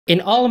In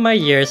all my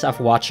years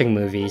of watching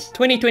movies,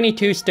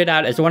 2022 stood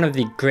out as one of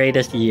the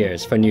greatest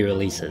years for new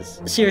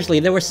releases. Seriously,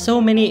 there were so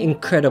many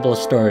incredible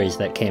stories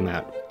that came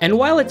out. And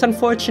while it's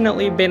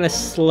unfortunately been a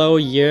slow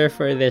year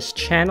for this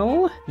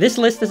channel, this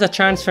list is a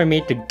chance for me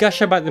to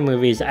gush about the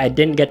movies I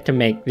didn't get to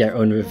make their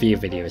own review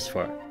videos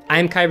for.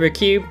 I'm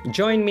KyberQ,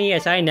 join me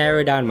as I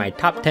narrow down my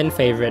top 10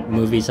 favorite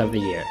movies of the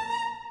year.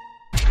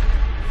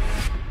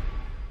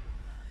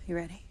 You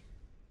ready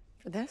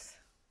for this?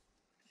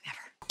 Never.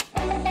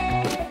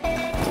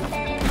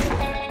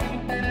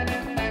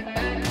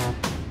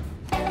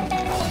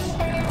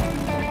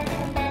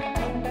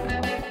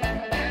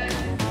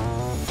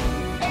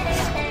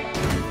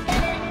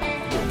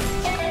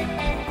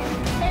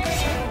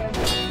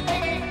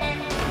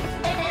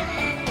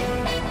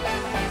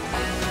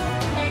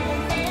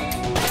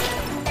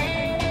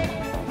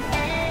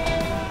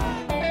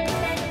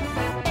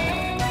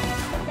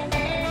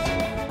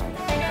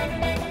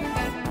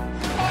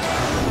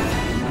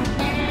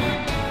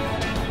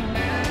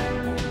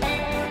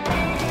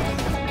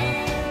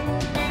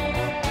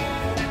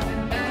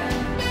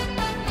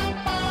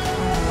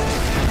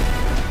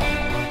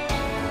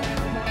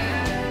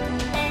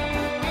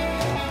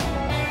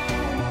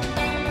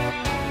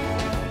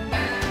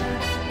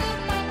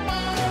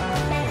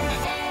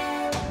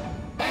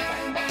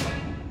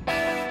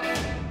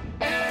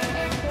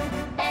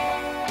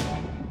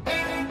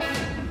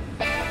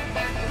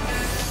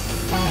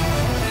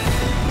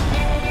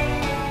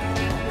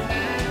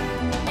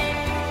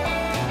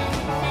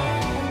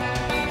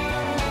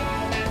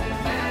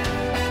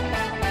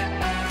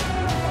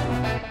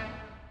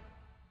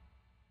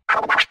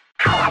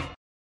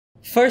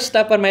 First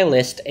up on my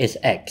list is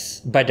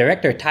X, by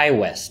director Ty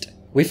West.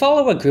 We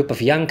follow a group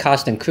of young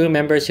cast and crew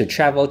members who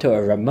travel to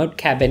a remote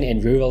cabin in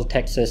rural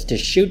Texas to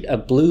shoot a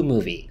blue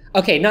movie.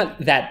 Okay,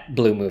 not that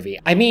blue movie.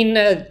 I mean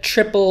a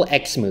triple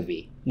X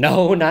movie.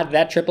 No, not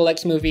that triple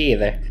X movie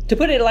either. To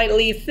put it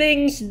lightly,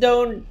 things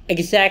don't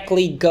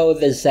exactly go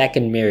the Zack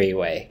and Miri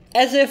way.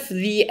 As if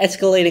the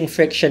escalating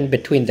friction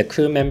between the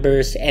crew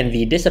members and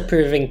the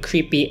disapproving,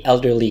 creepy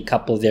elderly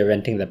couple they're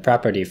renting the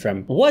property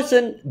from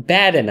wasn't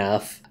bad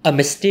enough, a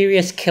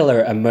mysterious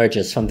killer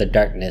emerges from the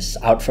darkness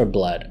out for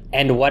blood.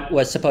 And what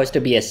was supposed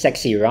to be a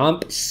sexy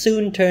romp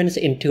soon turns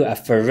into a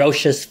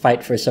ferocious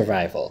fight for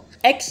survival.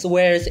 X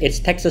wears its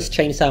Texas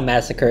Chainsaw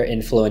Massacre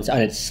influence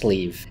on its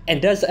sleeve,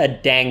 and does a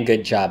dang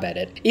good job at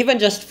it, even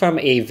just from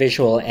a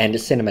visual and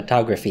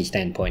cinematography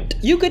standpoint.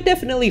 You could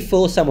definitely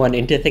fool someone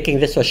into thinking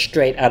this was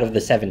straight out of the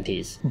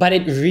 70s, but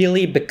it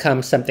really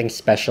becomes something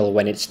special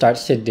when it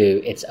starts to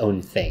do its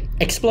own thing.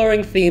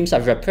 Exploring themes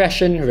of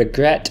repression,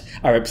 regret,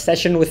 our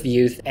obsession with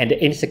youth, and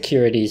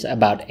insecurities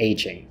about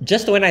aging.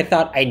 Just when I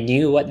thought I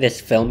knew what this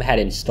film had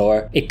in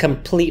store, it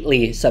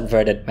completely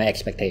subverted my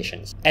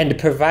expectations, and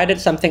provided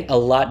something a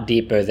lot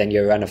deeper than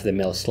your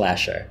run-of-the-mill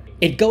slasher.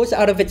 It goes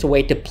out of its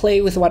way to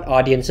play with what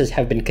audiences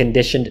have been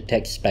conditioned to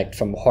expect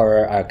from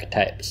horror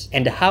archetypes,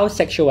 and how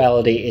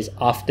sexuality is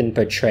often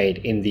portrayed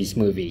in these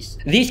movies.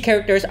 These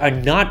characters are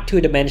not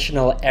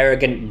two-dimensional,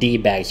 arrogant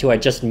D-bags who are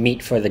just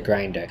meat for the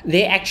grinder.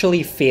 They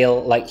actually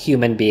feel like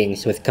human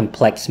beings with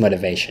complex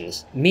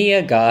motivations.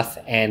 Mia Goth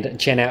and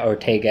Jenna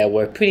Ortega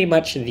were pretty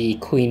much the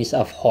queens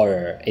of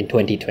horror in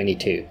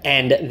 2022,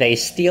 and they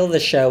steal the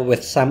show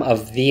with some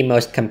of the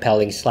most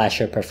compelling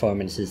slasher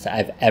performances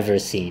I've ever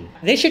seen.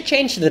 They should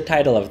change the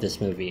title of this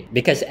movie,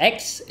 because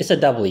X is a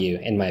W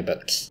in my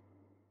books.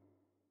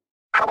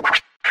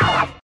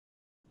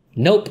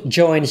 Nope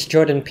joins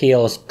Jordan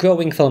Peele's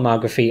growing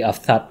filmography of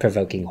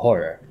thought-provoking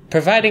horror,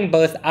 providing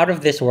both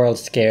out-of-this-world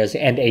scares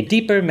and a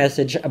deeper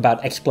message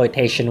about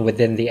exploitation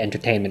within the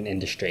entertainment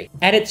industry.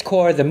 At its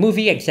core, the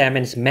movie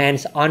examines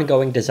man's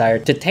ongoing desire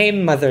to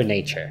tame Mother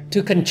Nature,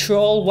 to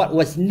control what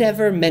was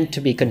never meant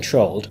to be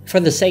controlled for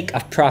the sake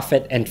of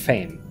profit and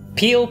fame.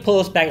 Peele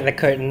pulls back the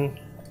curtain,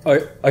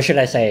 or should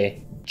I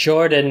say,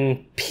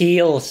 Jordan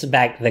peels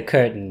back the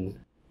curtain,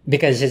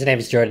 because his name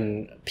is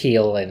Jordan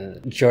Peele,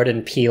 and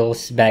Jordan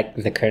peels back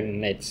the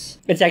curtain. It's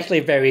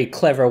actually very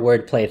clever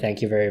wordplay,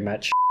 thank you very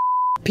much.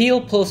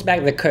 Peele pulls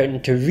back the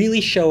curtain to really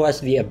show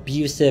us the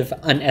abusive,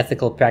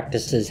 unethical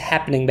practices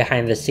happening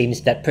behind the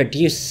scenes that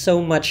produce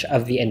so much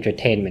of the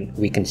entertainment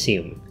we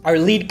consume. Our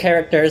lead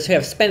characters, who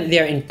have spent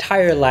their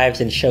entire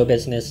lives in show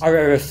business, are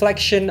a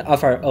reflection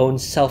of our own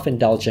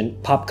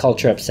self-indulgent, pop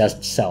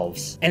culture-obsessed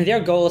selves, and their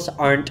goals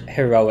aren't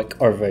heroic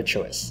or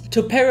virtuous.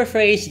 To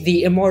paraphrase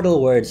the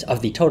immortal words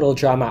of the Total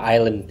Drama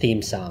Island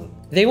theme song,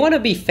 they want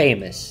to be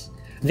famous.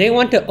 They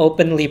want to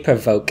openly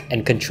provoke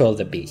and control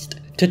the beast,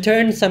 to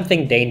turn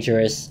something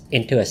dangerous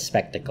into a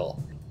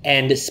spectacle.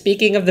 And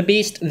speaking of the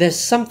beast, there's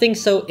something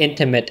so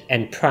intimate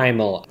and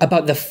primal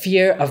about the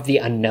fear of the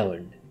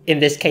unknown. In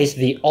this case,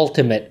 the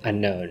ultimate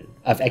unknown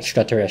of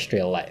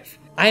extraterrestrial life.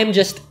 I am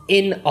just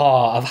in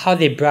awe of how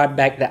they brought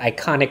back the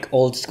iconic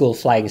old-school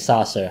flying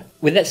saucer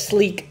with that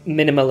sleek,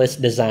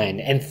 minimalist design,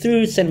 and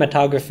through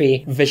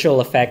cinematography, visual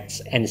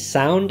effects, and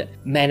sound,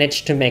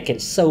 managed to make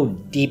it so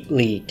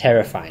deeply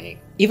terrifying.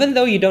 Even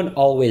though you don't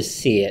always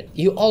see it,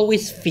 you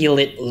always feel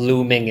it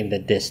looming in the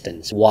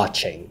distance,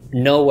 watching.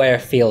 Nowhere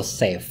feels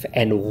safe,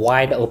 and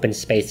wide open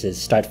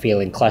spaces start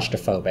feeling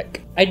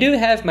claustrophobic. I do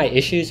have my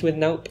issues with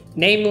Nope.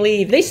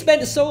 Namely, they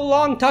spent so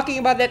long talking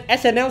about that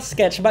SNL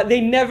sketch, but they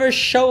never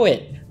show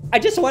it. I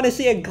just want to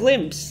see a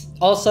glimpse.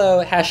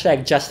 Also,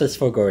 hashtag justice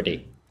for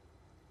Gordy.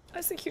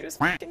 That's the cutest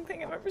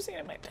thing I've ever seen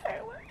in my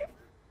entire life.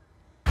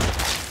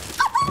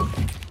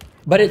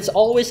 But it's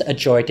always a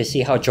joy to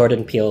see how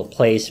Jordan Peele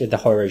plays with the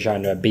horror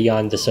genre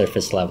beyond the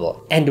surface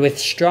level. And with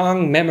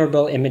strong,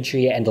 memorable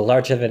imagery and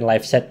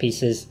larger-than-life set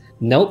pieces,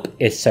 Nope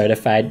is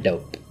certified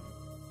dope.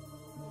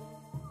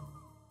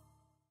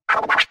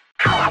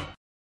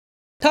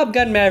 Top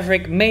Gun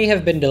Maverick may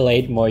have been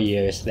delayed more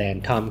years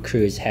than Tom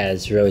Cruise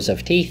has Rows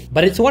of Teeth,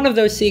 but it's one of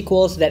those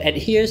sequels that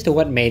adheres to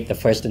what made the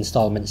first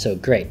installment so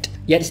great,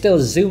 yet still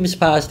zooms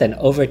past and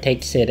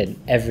overtakes it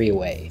in every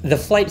way. The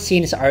flight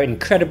scenes are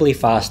incredibly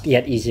fast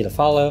yet easy to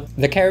follow,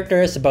 the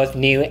characters, both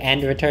new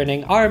and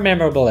returning, are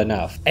memorable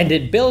enough, and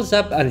it builds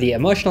up on the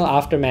emotional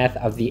aftermath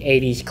of the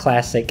 80s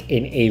classic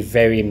in a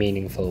very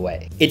meaningful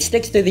way. It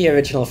sticks to the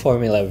original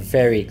formula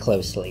very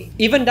closely,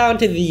 even down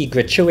to the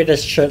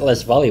gratuitous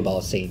shirtless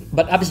volleyball scene,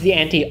 but ups the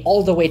ante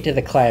all the way to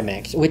the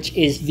climax, which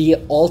is the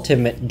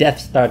ultimate Death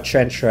Star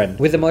trench run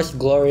with the most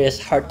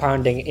glorious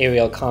heart-pounding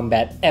aerial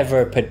combat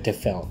ever put to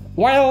film.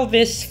 While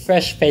this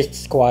fresh-faced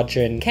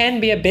squadron can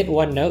be a bit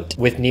one-note,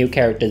 with new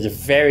characters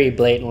very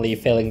blatantly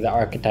filling the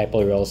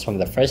archetypal roles from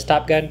the first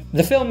Top Gun,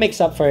 the film makes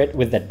up for it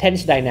with the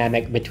tense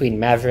dynamic between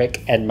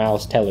Maverick and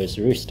Miles Teller's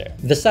Rooster,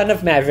 the son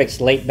of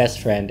Maverick's late best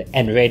friend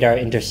and radar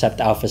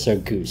intercept officer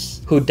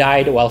Goose, who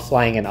died while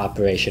flying an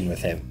operation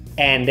with him.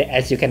 And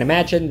as you can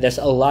imagine, there's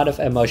a lot of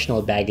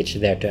emotional baggage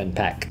there to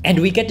unpack. And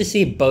we get to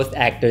see both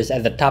actors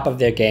at the top of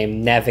their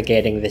game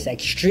navigating this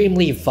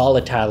extremely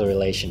volatile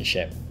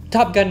relationship.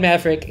 Top Gun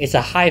Maverick is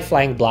a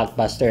high-flying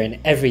blockbuster in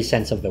every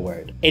sense of the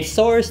word. It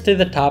soars to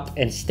the top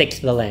and sticks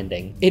the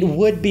landing. It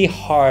would be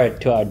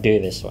hard to outdo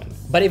this one.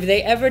 But if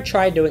they ever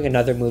try doing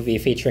another movie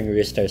featuring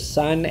Rooster's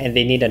son and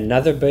they need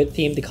another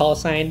bird-themed call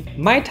sign,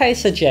 might I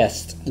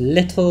suggest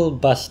Little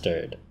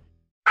Bustard?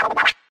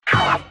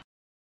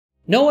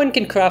 No one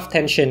can craft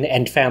tension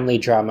and family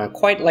drama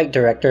quite like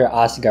director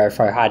Asghar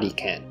Farhadi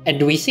can,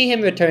 and we see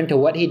him return to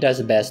what he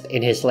does best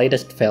in his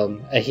latest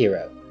film, A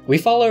Hero. We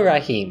follow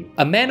Rahim,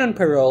 a man on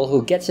parole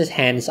who gets his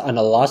hands on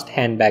a lost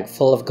handbag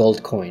full of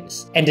gold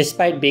coins, and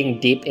despite being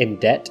deep in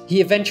debt,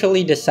 he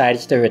eventually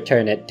decides to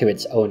return it to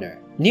its owner.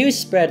 News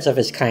spreads of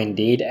his kind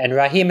deed, and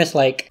Rahim is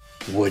like,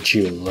 "Would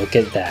you look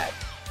at that?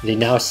 They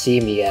now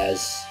see me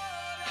as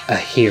a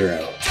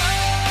hero."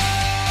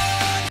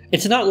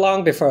 It's not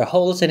long before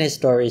holes in his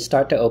story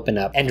start to open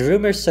up and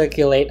rumors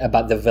circulate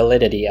about the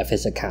validity of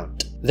his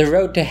account. The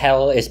road to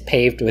hell is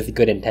paved with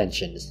good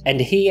intentions,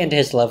 and he and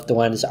his loved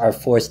ones are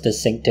forced to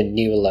sink to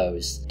new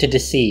lows, to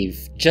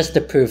deceive, just to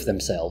prove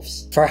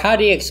themselves.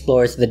 Farhadi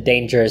explores the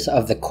dangers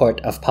of the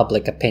court of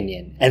public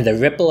opinion, and the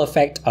ripple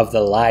effect of the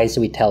lies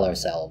we tell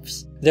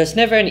ourselves. There's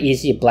never an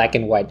easy black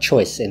and white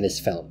choice in this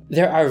film.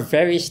 There are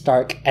very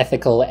stark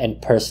ethical and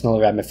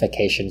personal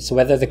ramifications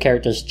whether the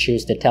characters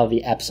choose to tell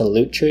the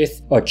absolute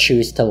truth or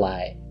choose to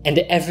lie. And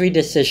every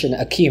decision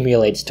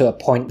accumulates to a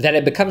point that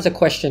it becomes a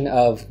question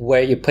of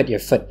where you put your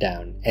foot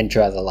down and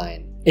draw the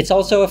line. It's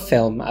also a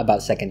film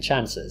about second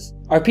chances.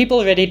 Are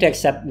people ready to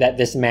accept that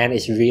this man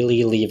is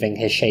really leaving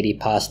his shady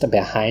past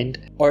behind?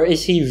 Or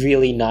is he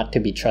really not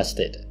to be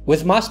trusted?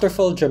 With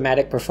masterful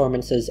dramatic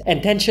performances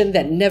and tension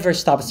that never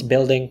stops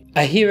building,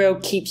 A Hero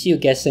keeps you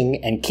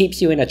guessing and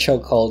keeps you in a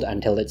chokehold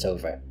until it's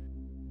over.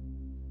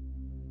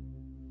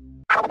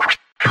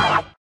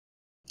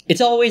 It's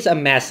always a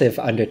massive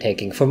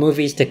undertaking for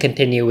movies to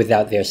continue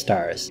without their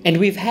stars, and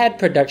we've had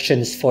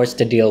productions forced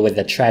to deal with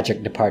the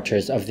tragic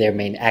departures of their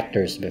main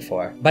actors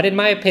before. But in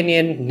my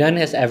opinion, none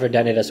has ever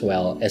done it as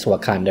well as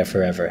Wakanda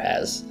Forever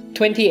has.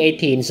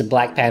 2018's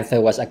Black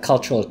Panther was a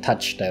cultural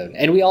touchstone,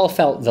 and we all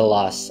felt the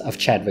loss of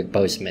Chadwick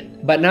Boseman,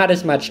 but not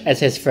as much as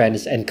his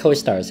friends and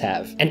co-stars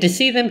have. And to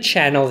see them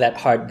channel that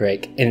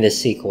heartbreak in this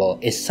sequel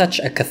is such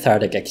a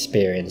cathartic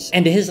experience,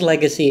 and his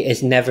legacy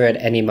is never at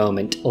any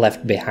moment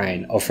left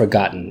behind or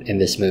forgotten in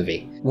this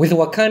movie. With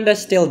Wakanda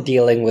still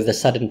dealing with the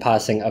sudden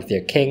passing of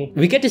their king,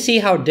 we get to see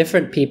how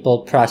different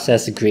people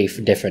process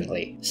grief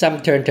differently.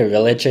 Some turn to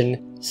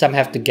religion, some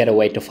have to get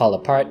away to fall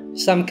apart,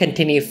 some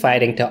continue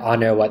fighting to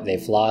honor what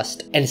they've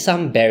lost, and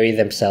some bury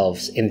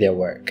themselves in their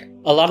work.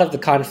 A lot of the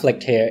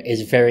conflict here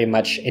is very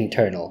much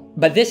internal.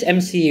 But this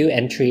MCU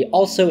entry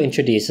also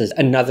introduces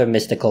another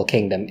mystical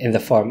kingdom in the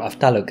form of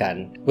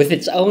Talokan, with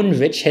its own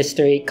rich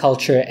history,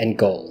 culture, and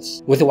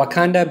goals, with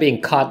Wakanda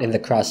being caught in the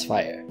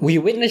crossfire. We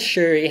witness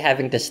Shuri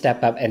having to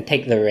step up and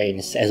take the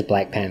reins as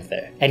Black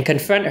Panther, and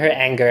confront her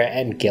anger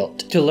and guilt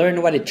to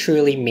learn what it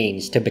truly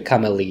means to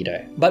become a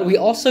leader. But we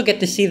also get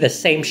to see the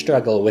same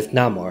struggle with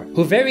Namor,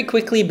 who very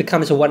quickly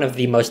becomes one of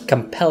the most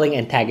compelling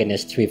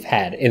antagonists we've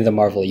had in the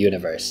Marvel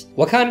Universe.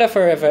 Wakanda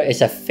Forever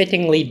is a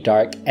fittingly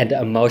dark and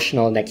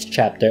emotional next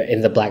chapter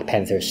in the Black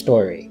Panther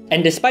story.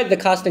 And despite the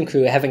cast and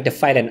crew having to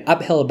fight an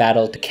uphill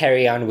battle to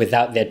carry on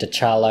without their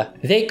T'Challa,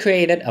 they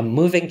created a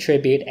moving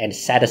tribute and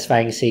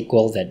satisfying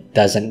sequel that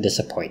doesn't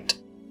disappoint.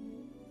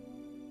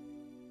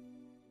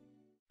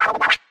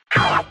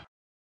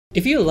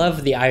 If you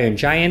love The Iron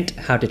Giant,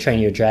 How to Train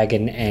Your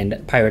Dragon,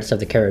 and Pirates of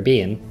the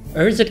Caribbean,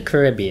 or is it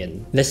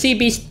Caribbean? The Sea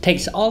Beast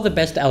takes all the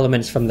best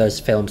elements from those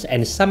films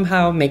and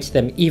somehow makes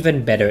them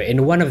even better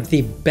in one of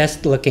the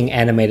best looking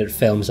animated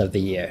films of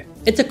the year.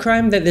 It's a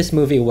crime that this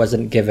movie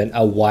wasn't given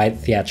a wide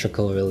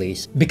theatrical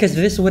release, because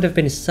this would have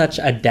been such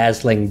a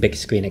dazzling big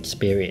screen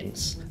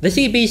experience. The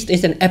Sea Beast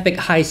is an epic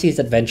high seas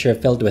adventure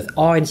filled with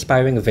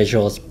awe-inspiring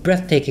visuals,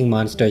 breathtaking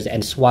monsters,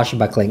 and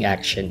swashbuckling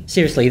action.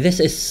 Seriously, this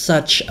is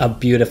such a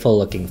beautiful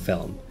looking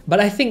film. But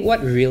I think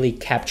what really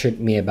captured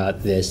me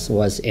about this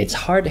was its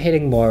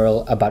hard-hitting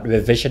moral about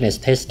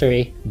revisionist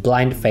history,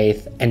 blind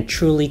faith, and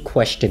truly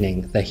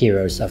questioning the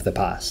heroes of the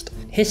past.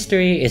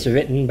 History is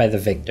written by the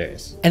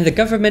victors, and the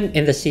government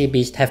in the Sea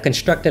Beast have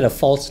constructed a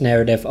false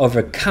narrative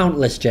over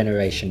countless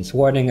generations,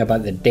 warning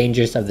about the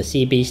dangers of the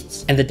sea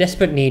beasts and the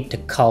desperate need to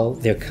cull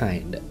their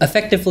kind,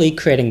 effectively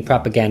creating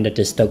propaganda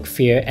to stoke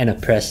fear and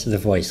oppress the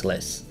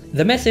voiceless.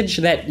 The message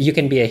that you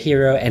can be a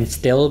hero and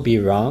still be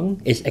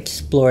wrong is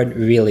explored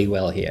really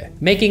well here.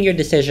 Making your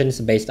decisions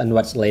based on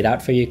what's laid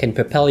out for you can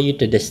propel you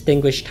to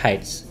distinguished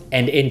heights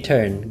and in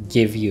turn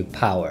give you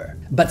power.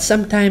 But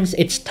sometimes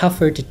it's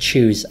tougher to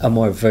choose a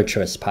more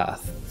virtuous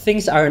path.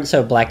 Things aren't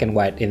so black and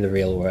white in the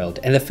real world,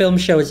 and the film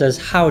shows us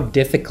how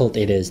difficult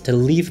it is to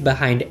leave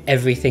behind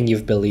everything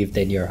you've believed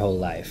in your whole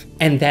life.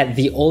 And that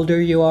the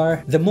older you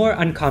are, the more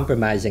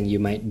uncompromising you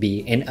might be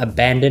in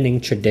abandoning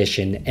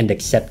tradition and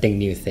accepting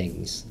new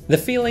things. The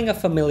feeling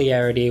of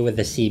familiarity with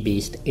the Sea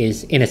Beast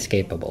is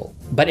inescapable,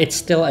 but it's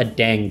still a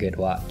dang good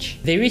watch.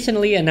 They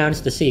recently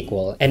announced a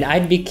sequel, and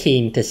I'd be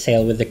keen to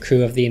sail with the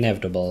crew of the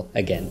Inevitable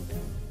again.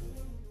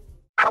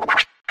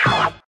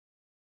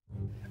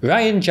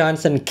 Rian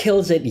Johnson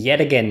kills it yet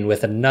again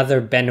with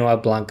another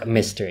Benoit Blanc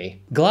mystery.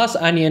 Glass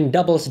Onion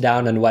doubles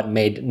down on what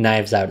made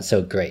Knives Out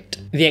so great.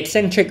 The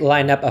eccentric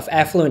lineup of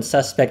affluent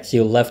suspects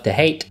you love to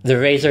hate, the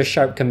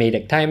razor-sharp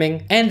comedic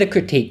timing, and the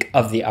critique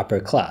of the upper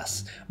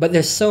class. But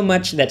there's so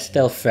much that's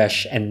still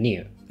fresh and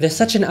new. There's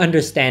such an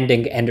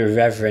understanding and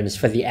reverence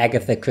for the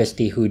Agatha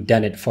Christie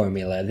whodunit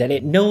formula that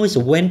it knows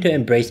when to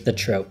embrace the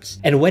tropes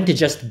and when to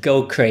just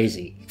go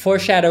crazy.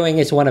 Foreshadowing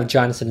is one of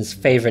Johnson's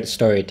favorite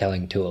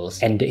storytelling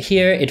tools, and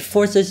here it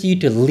forces you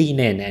to lean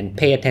in and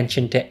pay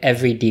attention to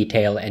every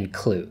detail and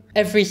clue.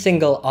 Every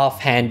single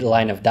offhand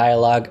line of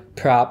dialogue,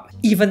 prop,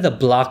 even the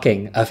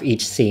blocking of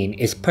each scene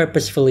is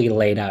purposefully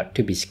laid out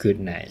to be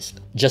scrutinized.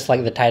 Just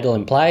like the title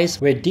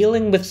implies, we're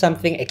dealing with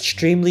something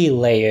extremely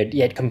layered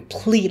yet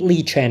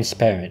completely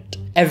transparent.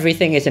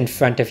 Everything is in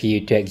front of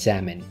you to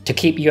examine, to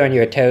keep you on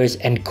your toes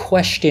and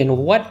question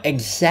what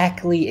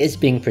exactly is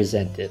being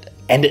presented.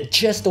 And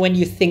just when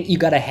you think you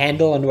got a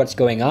handle on what's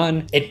going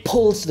on, it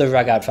pulls the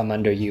rug out from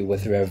under you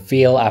with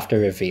reveal after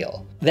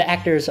reveal. The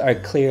actors are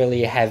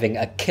clearly having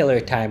a killer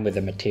time with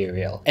the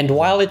material. And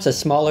while it's a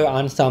smaller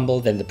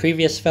ensemble than the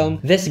previous film,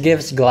 this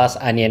gives Glass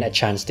Onion a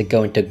chance to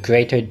go into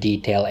greater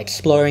detail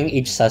exploring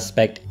each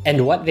suspect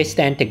and what they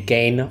stand to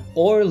gain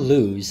or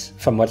lose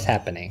from what's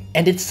happening.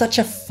 And it's such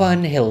a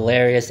fun,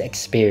 hilarious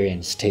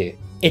experience too.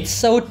 It's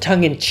so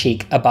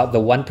tongue-in-cheek about the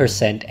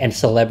 1% and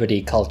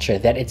celebrity culture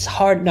that it's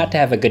hard not to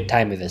have a good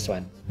time with this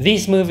one.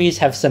 These movies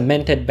have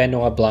cemented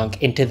Benoit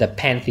Blanc into the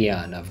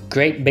pantheon of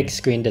great big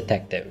screen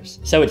detectives,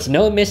 so it's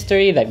no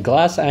mystery that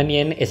Glass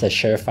Onion is a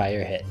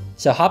surefire hit.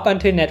 So hop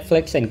onto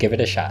Netflix and give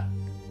it a shot.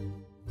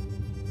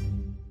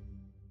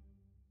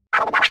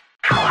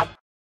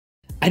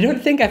 I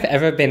don't think I've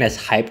ever been as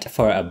hyped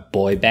for a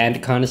boy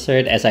band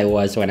concert as I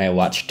was when I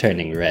watched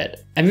Turning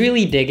Red. I'm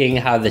really digging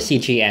how the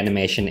CG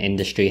animation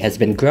industry has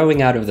been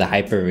growing out of the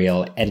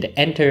hyperreal and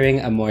entering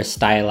a more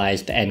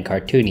stylized and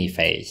cartoony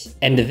phase.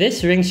 And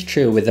this rings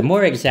true with the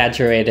more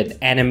exaggerated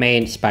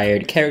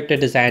anime-inspired character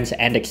designs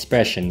and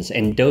expressions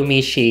in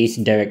Domee Shi's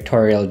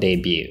directorial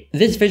debut.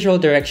 This visual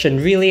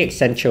direction really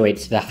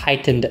accentuates the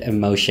heightened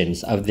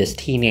emotions of this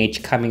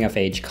teenage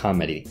coming-of-age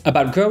comedy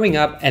about growing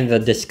up and the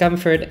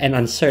discomfort and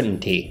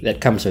uncertainty that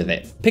comes with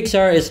it.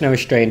 Pixar is no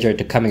stranger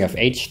to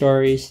coming-of-age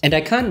stories, and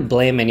I can't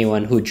blame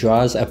anyone who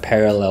draws a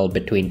parallel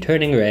between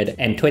Turning Red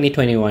and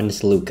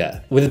 2021's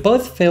Luca, with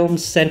both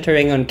films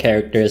centering on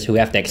characters who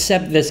have to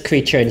accept this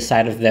creature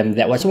inside of them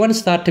that was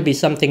once thought to be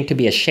something to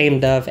be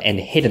ashamed of and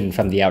hidden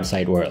from the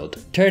outside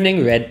world.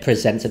 Turning Red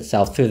presents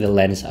itself through the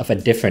lens of a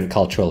different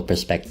cultural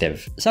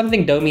perspective,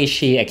 something Domee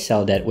Shi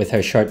excelled at with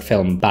her short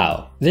film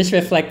Bao. This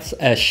reflects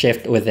a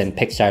shift within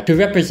Pixar to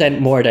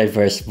represent more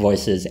diverse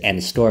voices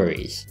and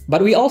stories.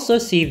 But we also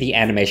see the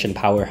animation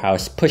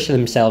powerhouse push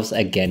themselves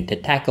again to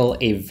tackle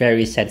a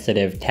very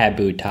sensitive taboo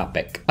taboo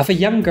topic of a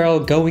young girl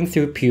going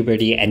through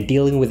puberty and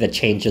dealing with the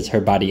changes her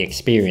body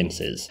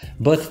experiences,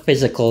 both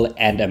physical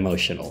and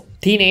emotional.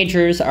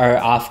 Teenagers are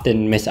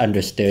often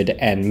misunderstood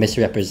and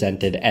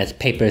misrepresented as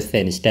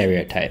paper-thin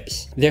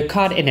stereotypes. They're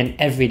caught in an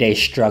everyday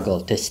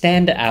struggle to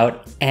stand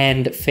out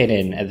and fit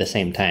in at the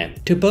same time,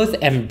 to both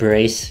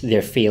embrace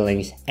their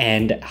feelings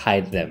and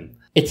hide them.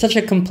 It's such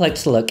a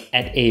complex look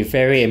at a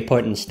very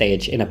important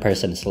stage in a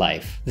person's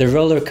life, the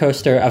roller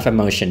coaster of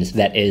emotions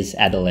that is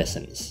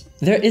adolescence.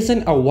 There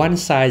isn't a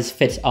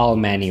one-size-fits-all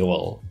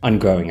manual on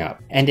growing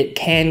up, and it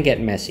can get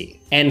messy.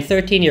 And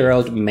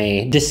 13-year-old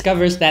May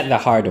discovers that the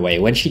hard way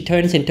when she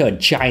turns into a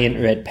giant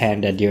red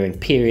panda during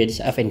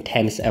periods of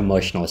intense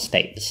emotional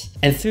states.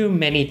 And through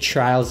many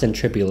trials and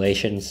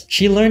tribulations,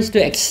 she learns to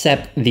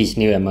accept these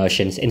new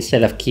emotions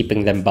instead of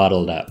keeping them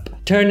bottled up.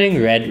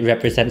 Turning Red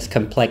represents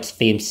complex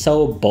themes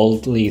so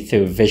boldly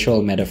through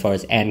visual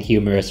metaphors and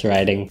humorous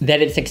writing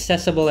that it's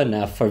accessible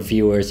enough for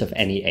viewers of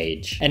any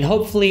age, and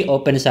hopefully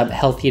opens up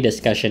healthy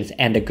discussions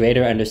and a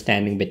greater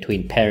understanding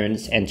between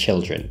parents and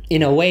children,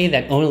 in a way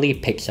that only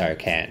Pixar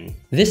can.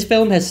 This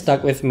film has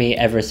stuck with me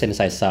ever since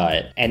I saw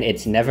it, and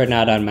it's never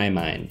not on my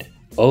mind.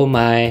 Oh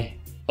my,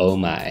 oh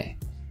my.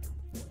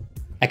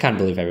 I can't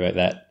believe I wrote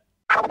that.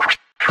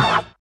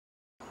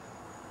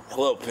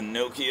 Hello,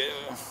 Pinocchio.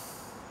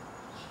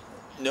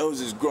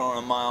 Nose is growing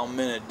a mile a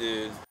minute,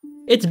 dude.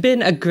 It's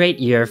been a great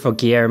year for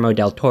Guillermo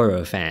del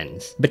Toro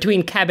fans.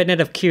 Between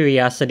Cabinet of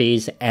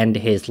Curiosities and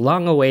his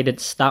long-awaited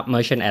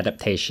stop-motion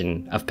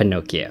adaptation of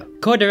Pinocchio.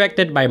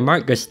 Co-directed by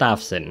Mark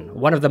Gustafson,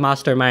 one of the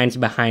masterminds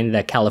behind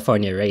the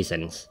California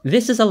Raisins.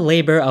 This is a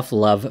labor of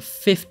love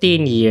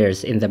 15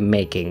 years in the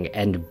making,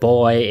 and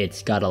boy,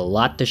 it's got a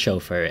lot to show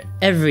for it.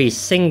 Every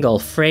single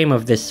frame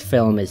of this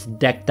film is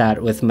decked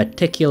out with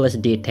meticulous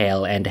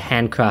detail and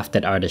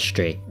handcrafted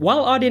artistry. While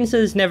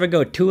audiences never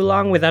go too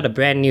long without a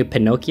brand new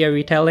Pinocchio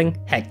retelling,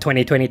 heck,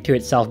 2022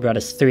 itself brought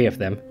us 3 of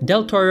them,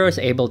 Del Toro is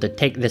able to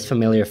take this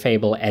familiar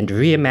fable and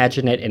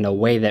reimagine it in a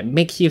way that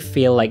makes you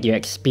feel like you're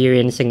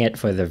experiencing it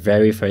for the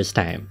very first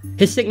time.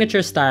 His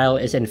signature style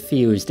is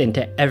infused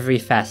into every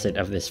facet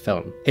of this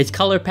film. His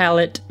color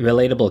palette,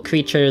 relatable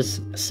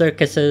creatures,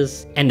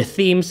 circuses, and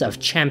themes of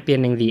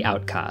championing the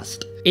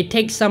outcast. It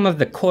takes some of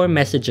the core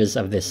messages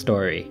of this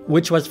story,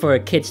 which was for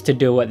kids to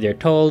do what they're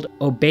told,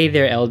 obey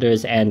their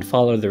elders, and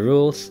follow the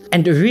rules,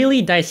 and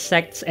really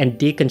dissects and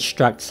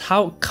deconstructs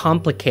how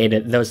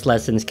complicated those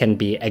lessons can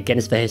be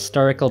against the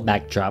historical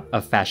backdrop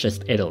of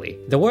fascist Italy.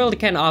 The world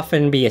can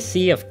often be a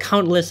sea of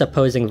countless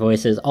opposing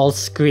voices all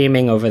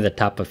screaming over the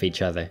top of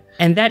each other,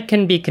 and that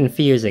can be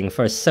confusing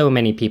for so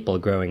many people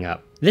growing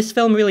up. This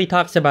film really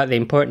talks about the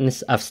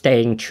importance of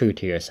staying true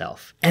to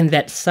yourself, and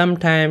that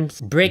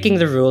sometimes breaking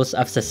the rules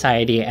of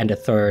society and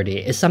authority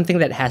is something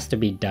that has to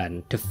be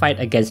done to fight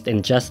against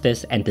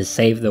injustice and to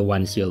save the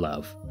ones you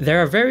love.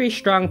 There are very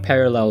strong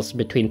parallels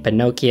between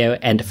Pinocchio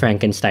and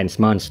Frankenstein's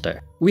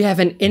monster. We have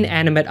an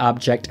inanimate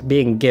object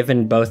being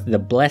given both the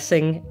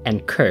blessing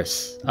and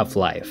curse of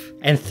life,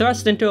 and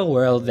thrust into a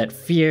world that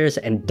fears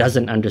and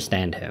doesn't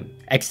understand him.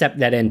 Except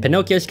that in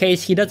Pinocchio's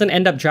case, he doesn't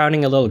end up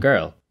drowning a little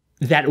girl.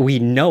 That we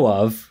know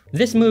of.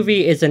 This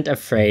movie isn't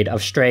afraid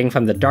of straying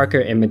from the darker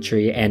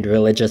imagery and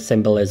religious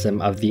symbolism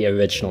of the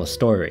original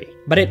story,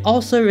 but it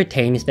also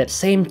retains that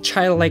same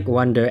childlike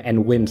wonder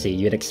and whimsy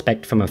you'd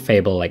expect from a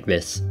fable like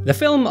this. The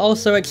film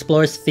also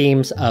explores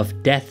themes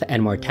of death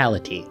and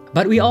mortality,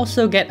 but we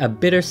also get a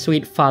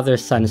bittersweet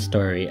father-son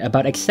story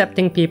about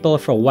accepting people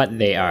for what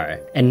they are,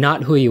 and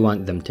not who you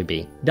want them to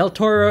be. Del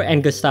Toro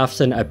and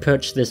Gustafson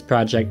approached this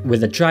project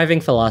with a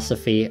driving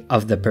philosophy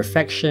of the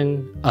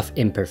perfection of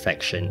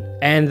imperfection,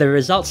 and the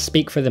results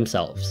speak for themselves.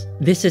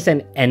 This is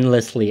an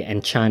endlessly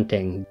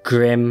enchanting,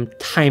 grim,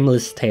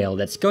 timeless tale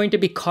that's going to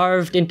be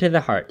carved into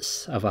the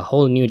hearts of a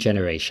whole new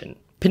generation.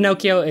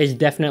 Pinocchio is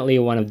definitely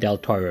one of Del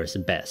Toro's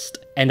best,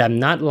 and I'm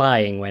not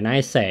lying when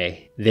I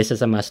say this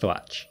is a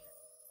must-watch.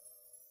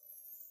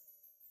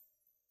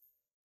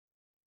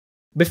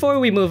 Before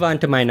we move on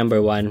to my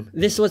number 1,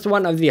 this was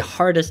one of the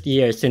hardest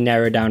years to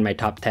narrow down my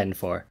top 10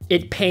 for.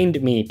 It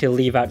pained me to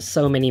leave out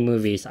so many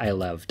movies I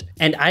loved,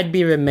 and I'd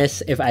be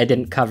remiss if I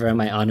didn't cover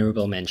my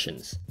honorable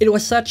mentions. It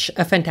was such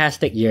a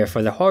fantastic year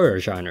for the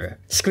horror genre.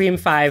 Scream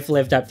 5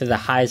 lived up to the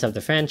highs of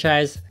the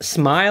franchise,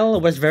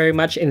 Smile was very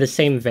much in the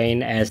same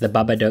vein as The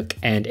Babadook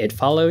and It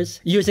Follows,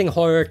 using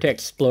horror to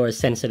explore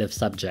sensitive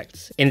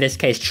subjects, in this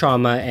case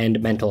trauma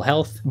and mental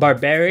health.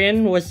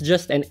 Barbarian was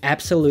just an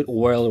absolute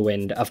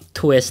whirlwind of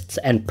twists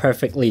and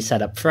perfectly set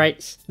up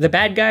frights. The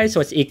Bad Guys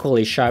was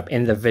equally sharp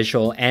in the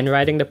visual and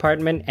writing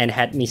department and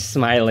had me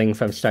smiling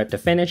from start to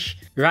finish.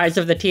 Rise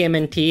of the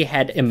TMNT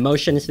had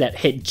emotions that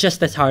hit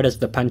just as hard as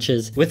the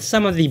punches, with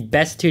some of the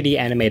best 2D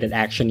animated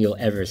action you'll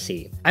ever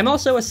see. I'm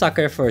also a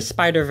sucker for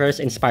Spider-Verse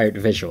inspired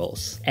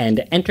visuals, and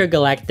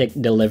Entergalactic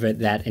delivered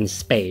that in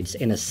spades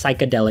in a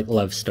psychedelic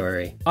love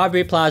story.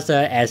 Aubrey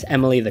Plaza as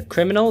Emily the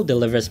Criminal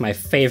delivers my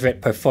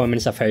favorite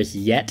performance of hers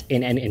yet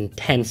in an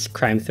intense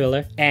crime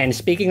thriller. And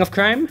speaking of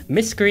crime,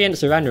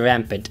 Miscreants run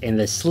rampant in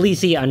the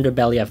sleazy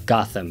underbelly of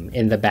Gotham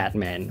in The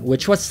Batman,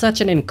 which was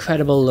such an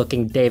incredible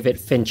looking David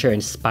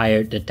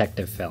Fincher-inspired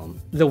detective film.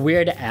 The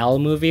Weird Al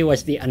movie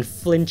was the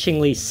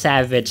unflinchingly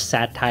savage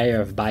satire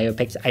of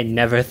biopics I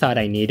never thought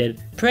I needed.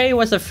 Prey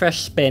was a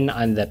fresh spin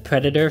on the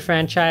Predator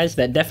franchise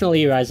that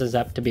definitely rises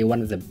up to be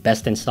one of the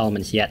best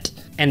installments yet.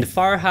 And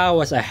Farha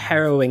was a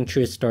harrowing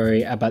true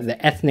story about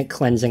the ethnic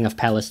cleansing of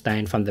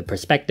Palestine from the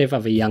perspective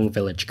of a young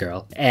village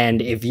girl.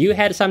 And if you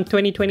had some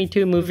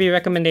 2022 movie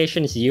recommendations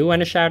you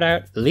want to shout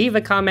out, leave a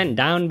comment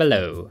down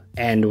below.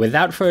 And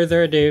without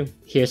further ado,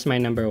 here's my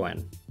number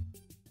 1.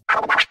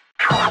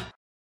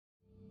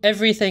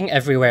 Everything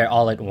Everywhere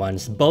All at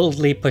Once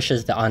boldly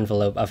pushes the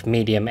envelope of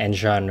medium and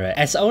genre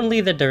as only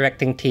the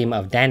directing team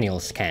of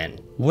Daniels can.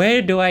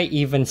 Where do I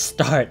even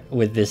start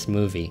with this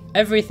movie?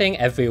 Everything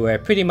Everywhere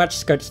pretty much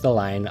skirts the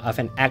line of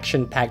an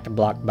action-packed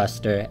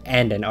blockbuster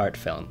and an art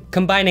film,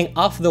 combining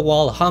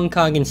off-the-wall Hong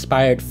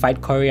Kong-inspired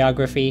fight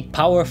choreography,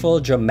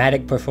 powerful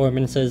dramatic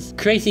performances,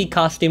 crazy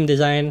costume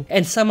design,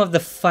 and some of the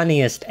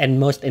funniest and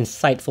most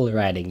insightful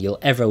writing you'll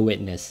ever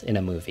witness in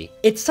a movie.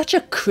 It's such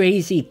a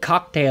crazy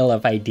cocktail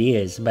of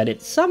ideas, but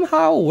it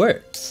somehow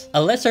works.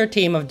 A lesser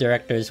team of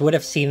directors would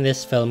have seen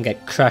this film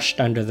get crushed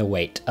under the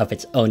weight of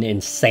its own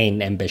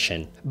insane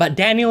ambition. But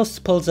Daniels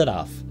pulls it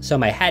off, so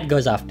my hat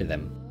goes off to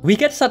them. We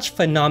get such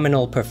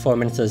phenomenal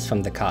performances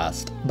from the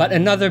cast, but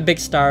another big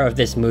star of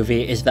this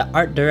movie is the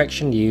art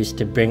direction used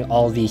to bring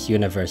all these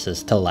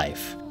universes to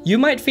life. You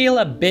might feel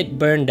a bit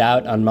burned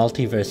out on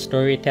multiverse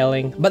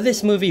storytelling, but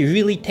this movie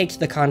really takes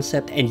the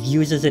concept and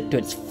uses it to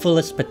its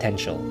fullest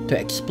potential to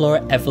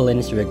explore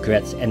Evelyn's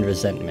regrets and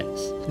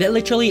resentments. That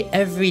literally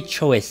every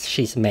choice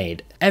she's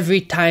made,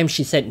 every time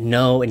she said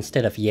no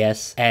instead of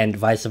yes, and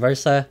vice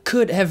versa,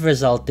 could have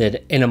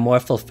resulted in a more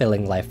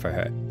fulfilling life for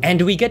her.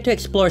 And we get to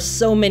explore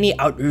so many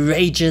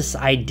outrageous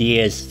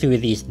ideas through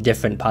these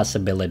different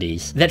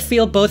possibilities that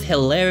feel both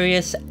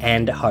hilarious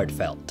and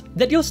heartfelt.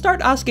 That you'll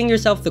start asking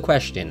yourself the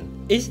question,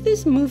 is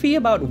this movie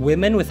about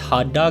women with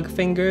hot dog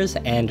fingers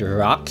and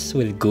rocks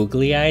with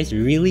googly eyes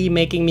really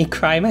making me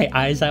cry my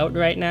eyes out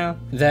right now?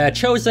 The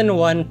Chosen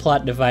One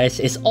plot device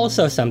is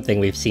also something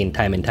we've seen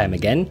time and time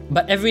again,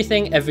 but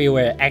Everything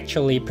Everywhere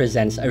actually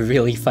presents a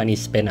really funny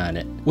spin on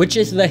it, which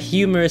is the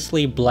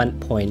humorously blunt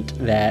point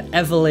that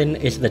Evelyn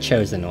is the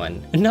Chosen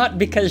One. Not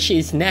because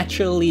she's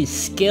naturally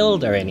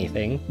skilled or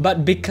anything,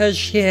 but because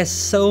she has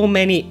so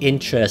many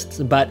interests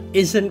but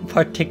isn't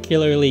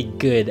particularly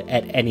good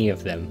at any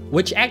of them,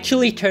 which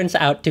actually turns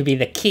out to be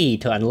the key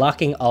to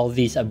unlocking all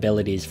these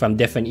abilities from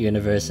different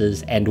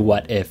universes and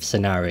what-if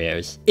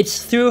scenarios.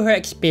 It's through her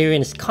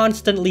experience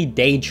constantly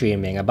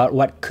daydreaming about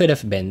what could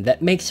have been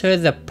that makes her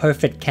the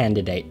perfect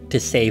candidate to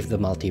save the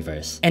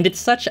multiverse. And it's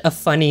such a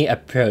funny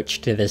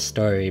approach to this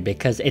story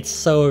because it's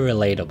so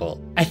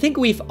relatable. I think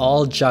we've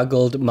all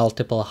juggled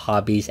multiple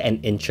hobbies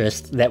and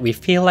interests that we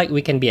feel like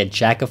we can be a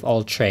jack of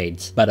all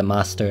trades but a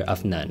master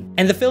of none.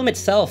 And the film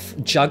itself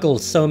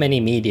juggles so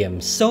many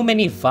mediums, so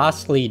many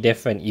vastly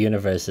different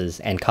universes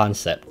and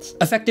concepts,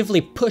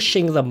 effectively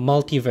pushing the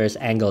multiverse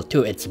angle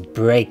to its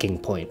breaking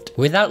point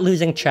without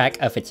losing track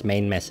of its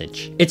main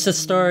message. It's a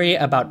story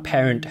about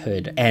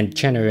parenthood and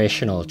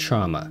generational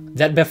trauma,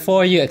 that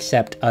before you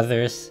accept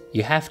others,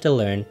 you have to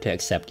learn to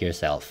accept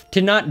yourself.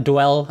 To not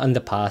dwell on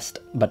the past,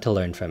 but to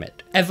learn from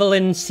it.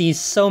 Evelyn sees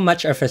so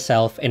much of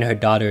herself in her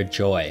daughter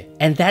Joy,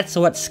 and that's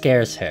what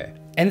scares her.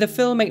 And the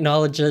film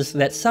acknowledges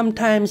that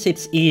sometimes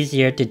it's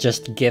easier to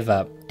just give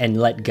up and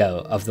let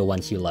go of the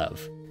ones you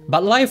love.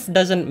 But life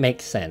doesn't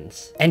make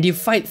sense, and you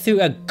fight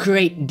through a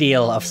great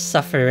deal of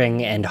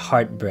suffering and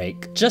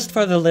heartbreak just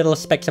for the little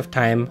specks of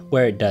time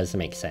where it does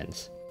make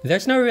sense.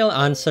 There's no real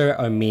answer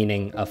or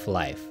meaning of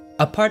life,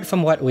 apart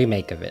from what we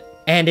make of it.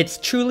 And it's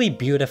truly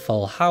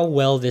beautiful how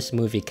well this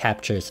movie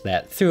captures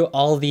that through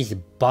all these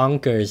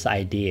bonkers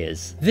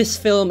ideas. This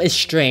film is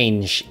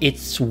strange,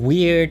 it's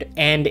weird,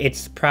 and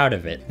it's proud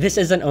of it. This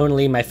isn't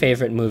only my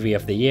favorite movie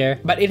of the year,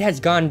 but it has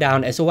gone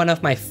down as one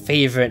of my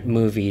favorite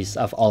movies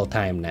of all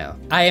time now.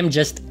 I am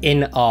just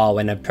in awe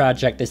when a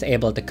project is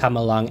able to come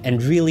along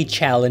and really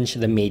challenge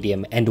the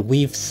medium and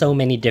weave so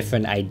many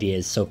different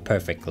ideas so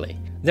perfectly.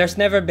 There's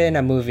never been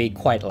a movie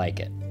quite like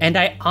it. And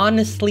I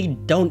honestly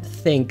don't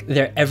think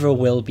there ever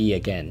will be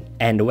again.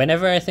 And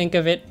whenever I think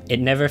of it, it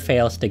never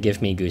fails to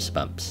give me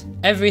goosebumps.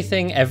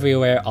 Everything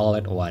Everywhere All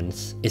at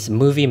Once is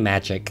movie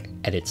magic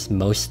at its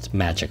most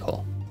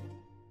magical.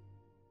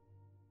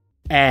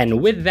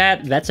 And with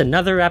that, that's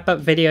another wrap-up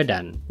video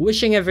done.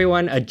 Wishing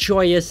everyone a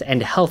joyous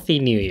and healthy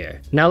new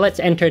year. Now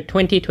let's enter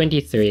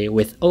 2023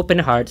 with open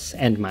hearts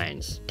and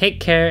minds. Take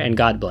care and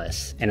God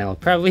bless, and I'll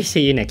probably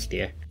see you next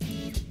year.